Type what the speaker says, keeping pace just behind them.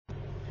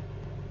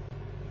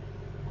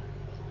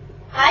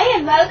Hi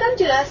and welcome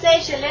to our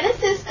session. Let us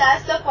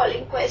discuss the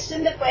following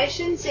question. The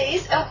question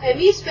says a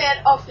heavy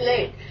sphere of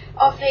lead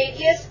of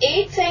radius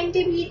 8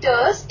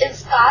 centimeters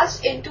is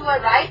cast into a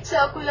right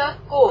circular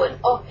cone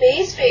of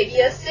base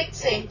radius 6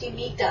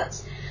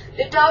 centimeters.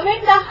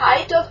 Determine the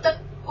height of the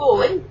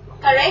cone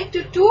correct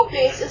to two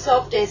places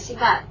of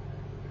decimal.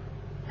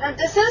 Now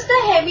this is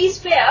the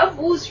hemisphere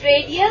whose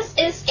radius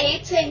is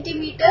 8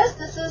 centimeters.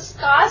 This is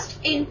cast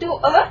into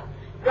a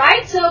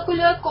right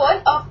circular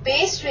cone of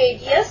base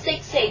radius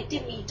 6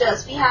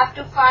 centimeters. We have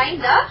to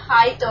find the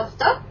height of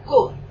the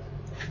cone.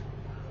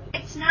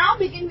 Let's now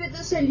begin with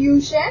the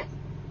solution.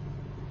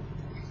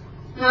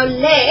 Now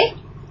let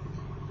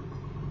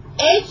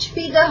h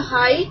be the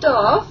height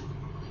of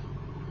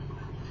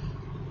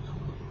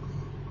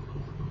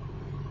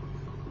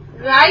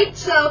right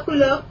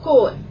circular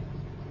cone.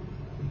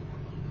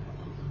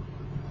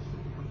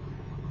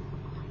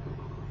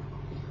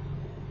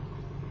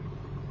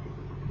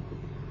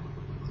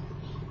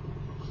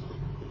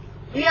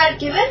 We are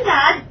given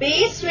that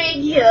base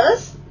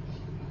radius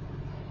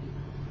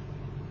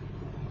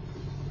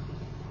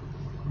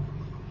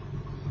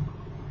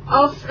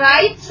of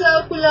right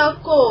circular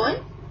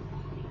cone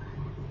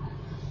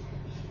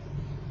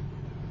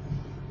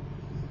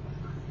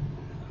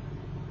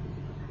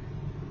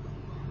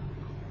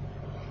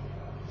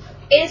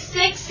is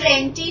 6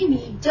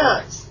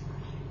 centimeters.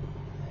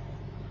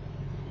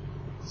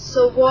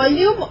 So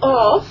volume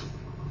of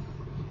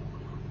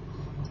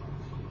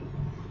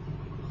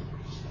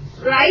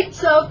right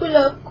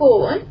circular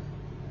cone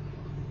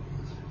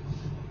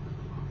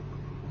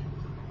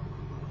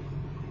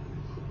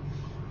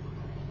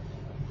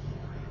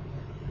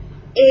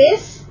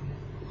is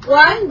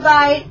 1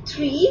 by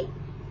 3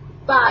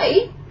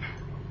 pi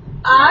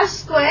r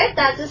square,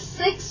 that is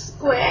 6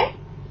 square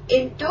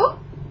into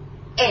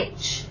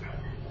h.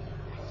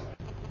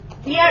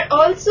 We are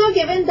also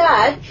given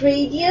that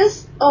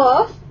radius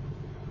of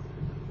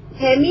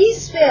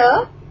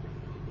hemisphere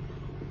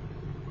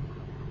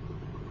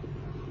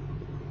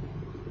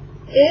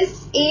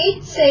is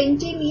 8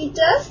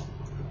 centimeters.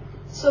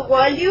 So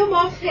volume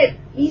of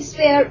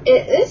hemisphere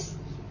is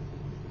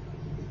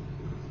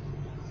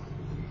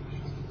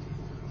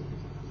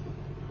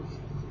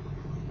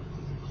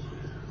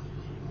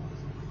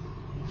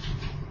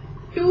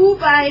 2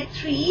 by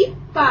 3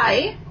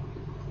 pi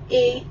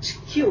h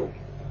cube.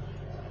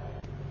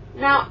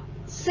 Now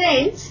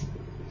since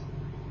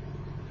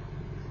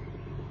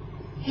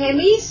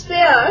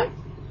hemisphere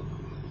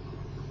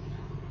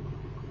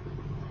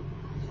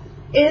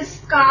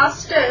is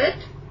casted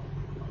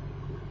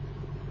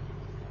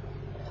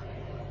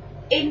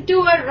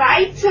into a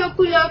right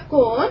circular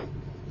cone,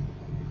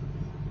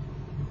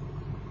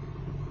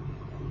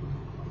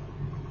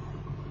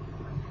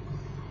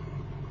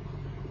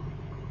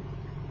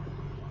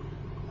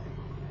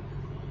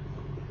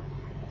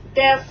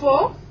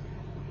 therefore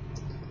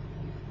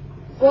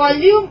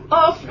volume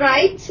of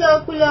right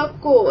circular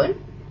cone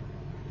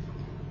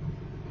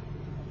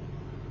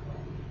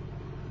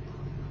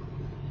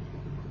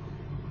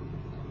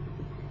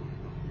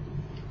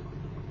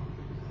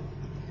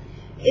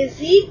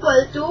is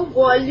equal to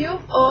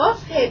volume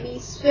of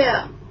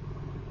hemisphere.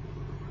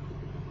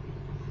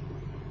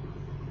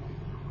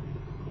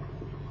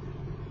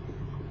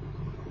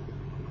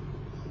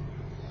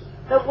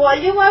 The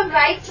volume of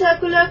right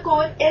circular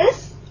cone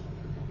is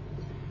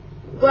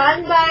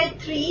 1 by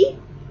 3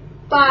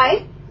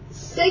 pi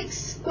 6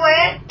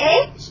 square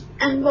h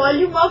and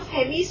volume of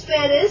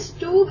hemisphere is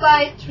 2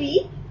 by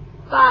 3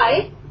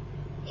 pi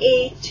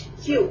h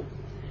cube.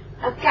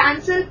 Now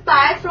cancel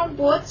pi from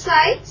both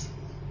sides.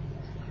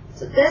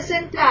 So this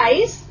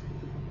implies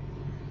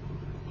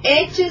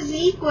h is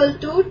equal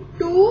to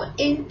 2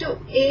 into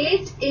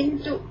 8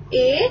 into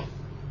 8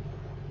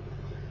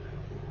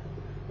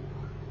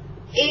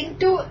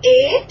 into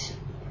 8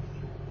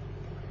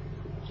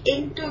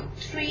 into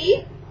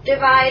 3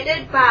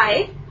 divided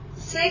by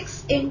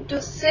 6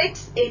 into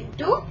 6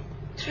 into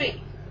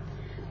 3.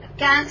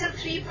 Cancel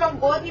 3 from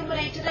both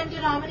numerator and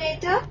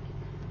denominator.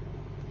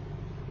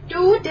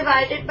 2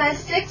 divided by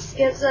 6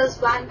 gives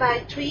us 1 by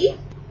 3.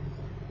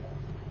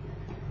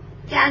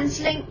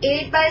 Cancelling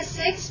 8 by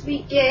 6,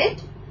 we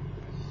get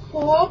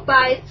 4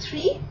 by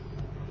 3.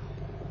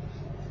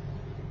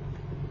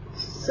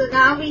 So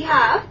now we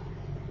have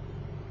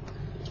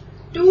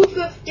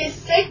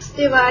 256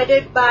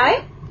 divided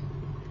by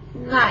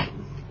 9.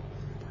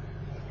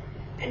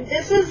 And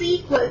this is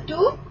equal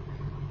to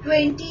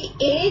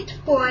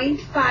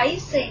 28.5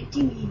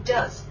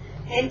 centimeters.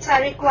 Hence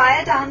our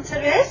required answer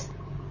is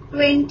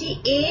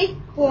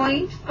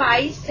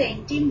 28.5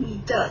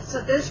 centimeters.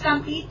 So this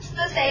completes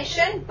the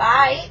session.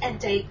 Bye and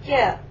take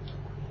care.